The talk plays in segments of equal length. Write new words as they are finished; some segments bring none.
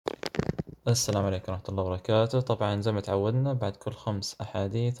السلام عليكم ورحمة الله وبركاته. طبعا زي ما تعودنا بعد كل 5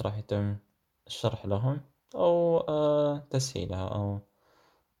 أحاديث راح يتم الشرح لهم أو تسهيلها أو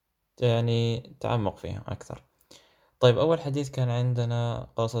يعني تعمق فيها أكثر. طيب، أول حديث كان عندنا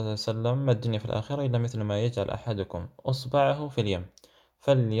قال صلى الله عليه وسلم: ما الدنيا في الآخرة إلا مثل ما يجعل أحدكم أصبعه في اليم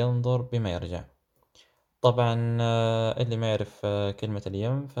فلينظر بما يرجع. طبعا اللي ما يعرف كلمة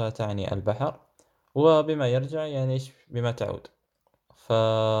اليم فتعني البحر، وبما يرجع يعني إيش بما تعود.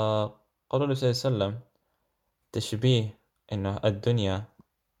 فقالوا له صلى الله عليه وسلم تشبيه إنه الدنيا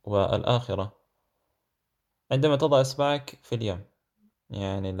والآخرة عندما تضع إصبعك في اليم.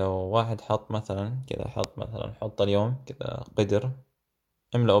 يعني لو واحد حط مثلا كذا، حط اليوم كذا قدر،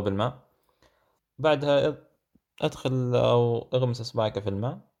 املأه بالماء، بعدها ادخل أو اغمس إصبعك في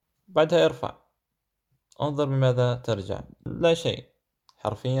الماء، بعدها ارفع، انظر بماذا ترجع. لا شيء،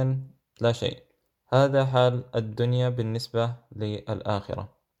 حرفيا لا شيء. هذا حال الدنيا بالنسبة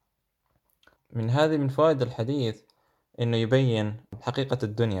للآخرة. من فوائد الحديث إنه يبين حقيقة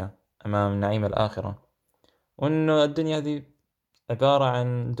الدنيا أمام نعيم الآخرة، وإنه الدنيا هذه عبارة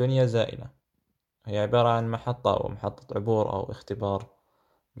عن دنيا زائلة، هي عبارة عن محطة أو محطة عبور أو اختبار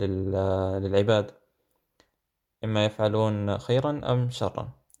للعباد، إما يفعلون خيرا أم شرا.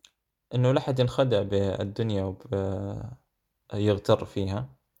 إنه لا أحد ينخدع بالدنيا ويغتر فيها،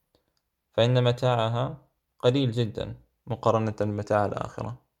 فإن متاعها قليل جدا مقارنة بمتاع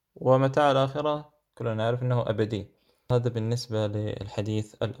الآخرة، ومتاع الآخرة كلنا نعرف أنه أبدي. هذا بالنسبة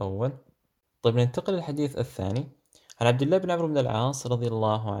للحديث الأول. طيب، ننتقل للحديث الثاني. عن عبد الله بن عمرو بن العاص رضي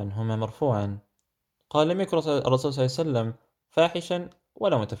الله عنهما مرفوعا قال: لم يكن الرسول صلى الله عليه وسلم فاحشا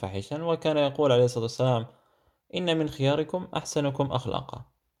ولا متفحشا، وكان يقول عليه الصلاة والسلام: إن من خياركم أحسنكم أخلاقا.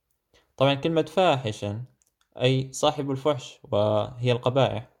 طبعا كلمة فاحشا أي صاحب الفحش وهي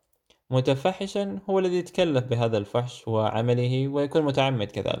القبائح، متفحشا هو الذي يتكلف بهذا الفحش وعمله ويكون متعمد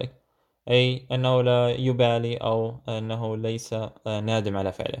كذلك، أي أنه لا يبالي أو أنه ليس نادم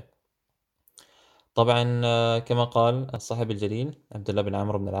على فعله. طبعا كما قال الصاحب الجليل عبد الله بن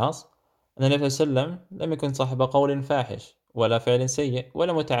عمرو بن العاص أن النبي صلى الله عليه وسلم لم يكن صاحب قول فاحش ولا فعل سيء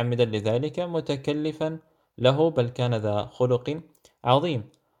ولا متعمدا لذلك متكلفا له، بل كان ذا خلق عظيم،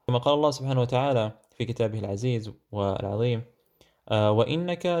 كما قال الله سبحانه وتعالى في كتابه العزيز والعظيم: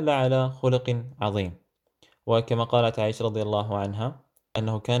 وإنك لعلى خلق عظيم. وكما قالت عائشة رضي الله عنها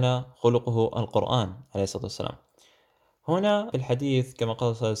أنه كان خلقه القرآن عليه الصلاة والسلام. هنا في الحديث كما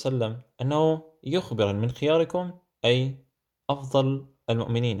قال صلى الله عليه وسلم أنه يخبر من خياركم، أي أفضل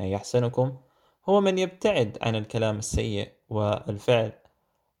المؤمنين أي أحسنكم، هو من يبتعد عن الكلام السيء والفعل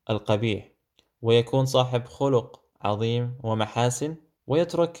القبيح، ويكون صاحب خلق عظيم ومحاسن،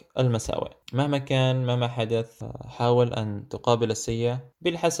 ويترك المساوئ مهما كان مهما حدث. حاول أن تقابل السيئة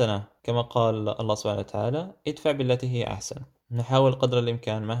بالحسنة، كما قال الله سبحانه وتعالى: ادفع بالتي هي أحسن. نحاول قدر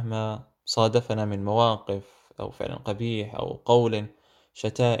الإمكان مهما صادفنا من مواقف أو فعل قبيح أو قول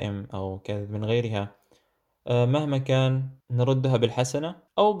شتائم أو كذب من غيرها، مهما كان نردها بالحسنة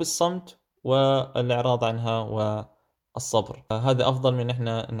أو بالصمت والإعراض عنها والصبر. هذا أفضل من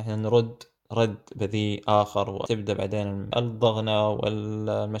إن إحنا نرد رد بذيء آخر، وتبدأ بعدين الضغنة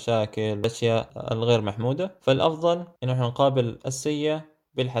والمشاكل الأشياء الغير محمودة. فالأفضل إن إحنا نقابل السيئة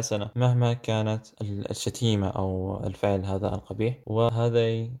بالحسنة مهما كانت الشتيمة أو الفعل هذا القبيح. وهذا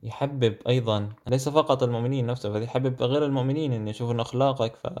يحبب أيضا ليس فقط المؤمنين نفسهم، بل يحبب غير المؤمنين أن يشوفون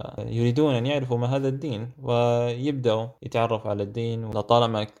أخلاقك فيريدون أن يعرفوا ما هذا الدين ويبدأوا يتعرفوا على الدين.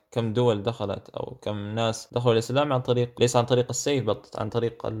 لطالما كم دول دخلت أو كم ناس دخلوا الإسلام عن طريق، ليس عن طريق السيف بل عن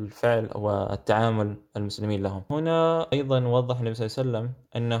طريق الفعل والتعامل المسلمين لهم. هنا أيضا وضح النبي صلى الله عليه وسلم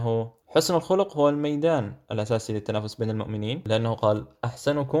أنه حسن الخلق هو الميدان الأساسي للتنافس بين المؤمنين، لأنه قال: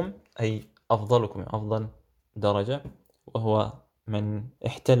 أحسنكم أي أفضلكم، أفضل درجة، وهو من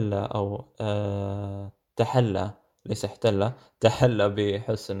احتل أو تحلى، ليس احتل، تحلى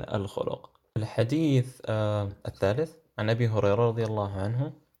بحسن الخلق. الحديث الثالث عن أبي هريرة رضي الله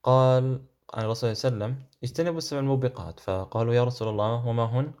عنه قال عن الرسول صلى الله عليه وسلم: اجتنبوا السبع الموبقات. فقالوا: يا رسول الله وما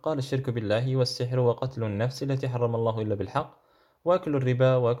هن؟ قال: الشرك بالله والسحر وقتل النفس التي حرم الله إلا بالحق وأكل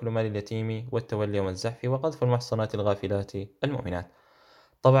الربا وأكل مال اليتيم والتولي والزحف وقذف المحصنات الغافلات المؤمنات.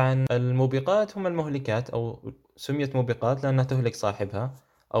 طبعا الموبقات هم المهلكات، أو سميت موبقات لأنها تهلك صاحبها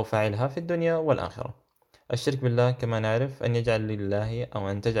أو فاعلها في الدنيا والآخرة. الشرك بالله كما نعرف أن يجعل لله أو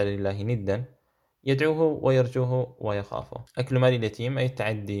أن تجعل لله ندا يدعوه ويرجوه ويخافه. أكل مال اليتيم أي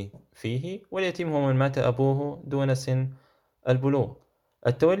التعدي فيه، واليتيم هو من مات أبوه دون سن البلوغ.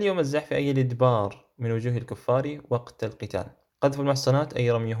 التولي يوم الزحف أي الإدبار من وجوه الكفار وقت القتال. قذف المحصنات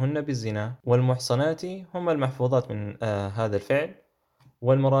أي رميهن بالزنا، والمحصنات هم المحفوظات من هذا الفعل،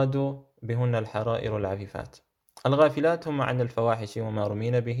 والمراد بهن الحرائر العفيفات. الغافلات هم عن الفواحش وما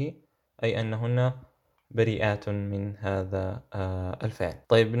رمين به أي أنهن بريئات من هذا الفعل.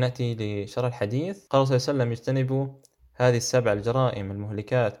 طيب نأتي لشرح الحديث. قال صلى الله عليه وسلم: اجتنبوا هذه السبع الجرائم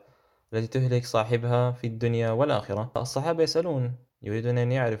المهلكات التي تهلك صاحبها في الدنيا والآخرة. الصحابة يسألون، يريدون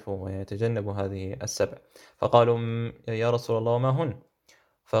أن يعرفوا ويتجنبوا هذه السبع، فقالوا: يا رسول الله وما هن؟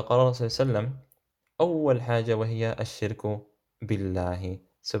 فقال صلى الله عليه وسلم: أول حاجة وهي الشرك بالله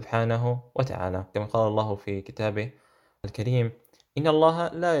سبحانه وتعالى، كما قال الله في كتابه الكريم: إن الله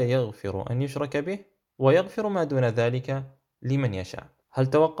لا يغفر أن يشرك به ويغفر ما دون ذلك لمن يشاء. هل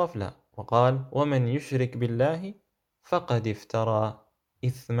توقف؟ لا، وقال: ومن يشرك بالله فقد افترى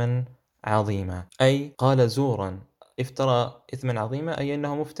إثما عظيما. أي قال زورا، افترى إثما عظيما أي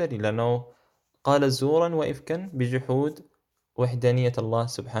أنه مفتري، لأنه قال زورا وإفكا بجحود وحدانية الله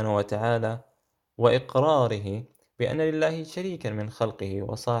سبحانه وتعالى وإقراره بأن لله شريكا من خلقه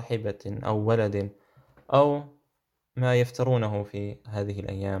وصاحبة أو ولد أو ما يفترونه في هذه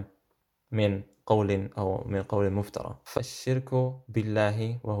الأيام من قول مفترى. فالشرك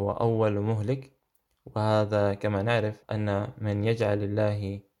بالله وهو أول مهلك، وهذا كما نعرف أن من يجعل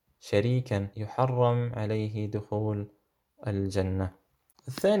الله شريكا يحرم عليه دخول الجنة.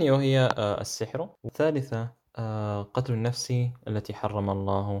 الثانية وهي السحر. الثالثة قتل النفس التي حرم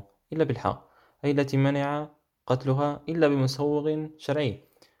الله إلا بالحق، أي التي منع قتلها إلا بمسوغ شرعي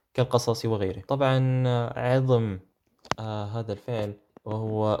كالقصاص وغيره. طبعا عظم هذا الفعل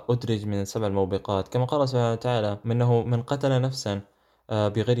وهو أدرج من 7 الموبقات، كما قال سبحانه وتعالى: منه من قتل نفسا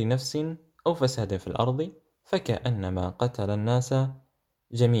بغير نفس أو فساد في الأرض فكأنما قتل الناس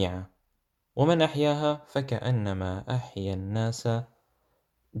جميعا، ومن أحياها فكأنما أحيا الناس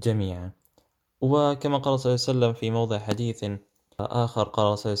جميعا. وكما قال صلى الله عليه وسلم في موضع حديث آخر،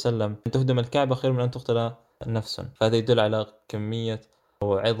 قال صلى الله عليه وسلم: أن تهدم الكعبة خير من أن تقتل نفس. فهذا يدل على كمية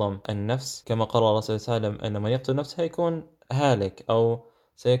وعظم النفس، كما قال الله صلى الله عليه وسلم أن من يقتل نفسه يكون هالك أو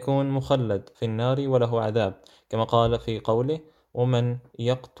سيكون مخلد في النار وله عذاب، كما قال في قوله: ومن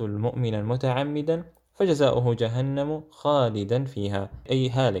يقتل مؤمنا متعمدا فجزاؤه جهنم خالدا فيها، أي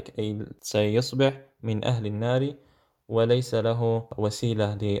هالك، أي سيصبح من أهل النار وليس له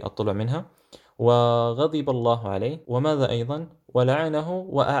وسيلة للطلوع منها. وغضب الله عليه، وماذا أيضا؟ ولعنه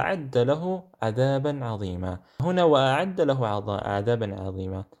وأعد له عذابا عظيما. هنا وأعد له عذابا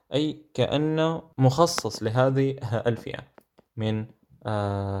عظيما أي كأنه مخصص لهذه الفئة من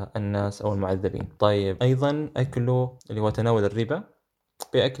الناس أو المعذبين. طيب أيضا أكل اللي هو تناول الربا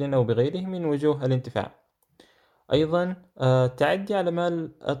بأكل أو بغيره من وجوه الانتفاع. أيضا تعدي على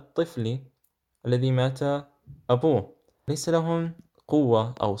مال الطفل الذي مات أبوه، ليس لهم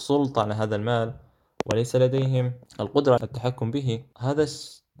قوة أو سلطة على هذا المال وليس لديهم القدرة على التحكم به. هذا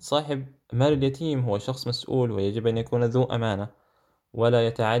صاحب مال اليتيم هو شخص مسؤول ويجب أن يكون ذو أمانة ولا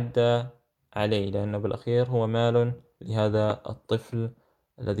يتعدى عليه، لأنه بالأخير هو مال لهذا الطفل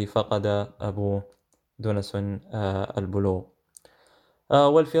الذي فقد أبوه دون سن البلوغ.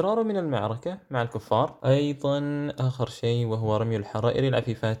 والفرار من المعركة مع الكفار أيضا آخر شيء، وهو رمي الحرائر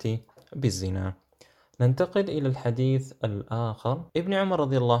العفيفات بالزنا. ننتقل إلى الحديث الآخر. ابن عمر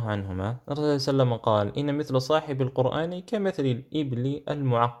رضي الله عنهما الرسول صلى الله عليه وسلم قال: إن مثل صاحب القرآن كمثل الإبل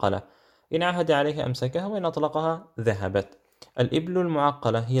المعقلة، إن عهد عليها أمسكها وإن أطلقها ذهبت. الإبل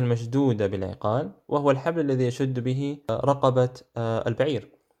المعقلة هي المشدودة بالعقال، وهو الحبل الذي يشد به رقبة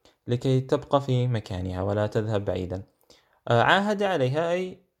البعير لكي تبقى في مكانها ولا تذهب بعيدا. عاهد عليها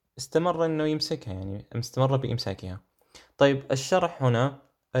أي استمر أنه يمسكها، يعني استمر بإمساكها. طيب الشرح هنا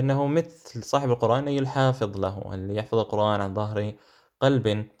أنه مثل صاحب القرآن أي الحافظ له، اللي يحفظ القرآن عن ظهر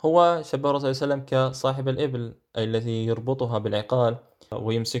قلب. هو شبه الرسول صلى الله عليه وسلم كصاحب الإبل أي الذي يربطها بالعقال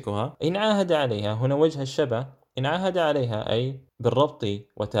ويمسكها. إن عاهد عليها، هنا وجه الشبه، إن عاهد عليها أي بالربط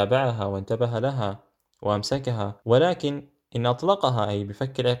وتابعها وانتبه لها وأمسكها، ولكن إن أطلقها أي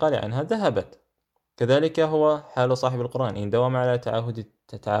بفك العقال عنها ذهبت. كذلك هو حال صاحب القرآن، إن دوام على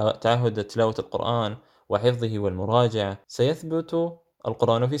تعهد تلاوة القرآن وحفظه والمراجعة سيثبت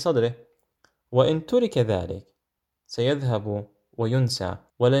القرآن في صدره، وإن ترك ذلك سيذهب وينسى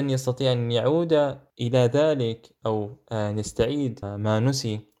ولن يستطيع أن يعود إلى ذلك أو أن يستعيد ما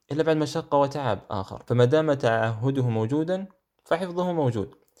نسي إلا بعد مشقة وتعب آخر. فما دام تعهده موجودا فحفظه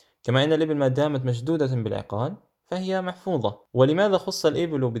موجود، كما أن الإبل ما دامت مشدودة بالعقال فهي محفوظة. ولماذا خص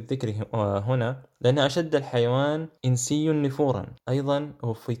الإبل بالذكر هنا؟ لأن أشد الحيوان إنسي نفورا، أيضا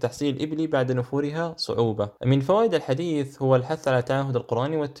في تحصيل الإبل بعد نفورها صعوبة. من فوائد الحديث هو الحث على تعاهد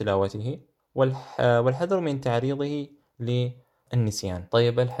القرآن وتلاوته والحذر من تعريضه للنسيان.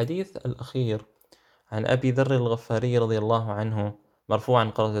 طيب الحديث الأخير عن أبي ذر الغفاري رضي الله عنه مرفوعا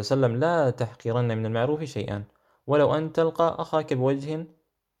قال صلى الله عليه وسلم: لا تحقرن من المعروف شيئا ولو أن تلقى أخاك بوجه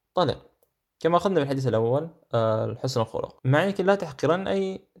طلق. كما أخذنا في الحديث الأول الحسن الخلق، معنى لا تحقرن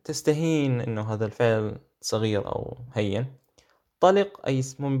أي تستهين إنه هذا الفعل صغير أو هين. طلق أي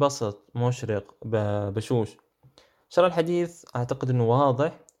منبسط مشرق بشوش. شرح الحديث أعتقد أنه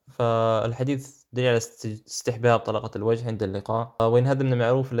واضح. فالحديث دليل على استحباب طلقة الوجه عند اللقاء، وإن هذا من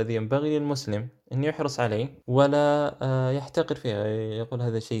المعروف الذي ينبغي للمسلم أن يحرص عليه ولا يحتقر فيه، يقول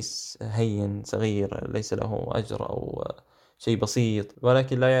هذا شيء هين صغير ليس له أجر أو شيء بسيط،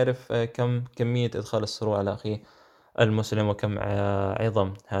 ولكن لا يعرف كمية إدخال السرور على أخيه المسلم وكم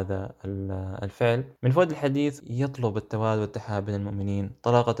عظم هذا الفعل. من فوائد الحديث يطلب التواد والتحاب بين المؤمنين،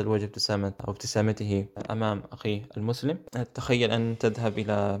 طلاقة الوجه ابتسامته أمام أخيه المسلم. تخيل أن تذهب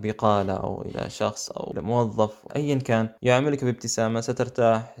إلى بقالة أو إلى شخص أو إلى موظف أيا كان يعاملك بابتسامة،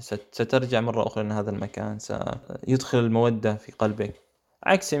 سترتاح، سترجع مرة أخرى إلى هذا المكان، سيدخل المودة في قلبك،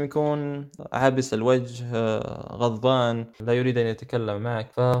 عكس يكون عابس الوجه غضبان لا يريد أن يتكلم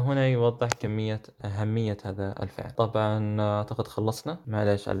معك. فهنا يوضح أهمية هذا الفعل. طبعا أعتقد خلصنا،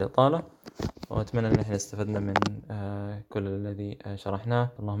 معليش على الإطالة، وأتمنى أن احنا استفدنا من كل الذي شرحناه.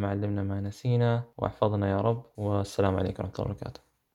 اللهم علمنا ما نسينا واحفظنا يا رب، والسلام عليكم ورحمة الله وبركاته.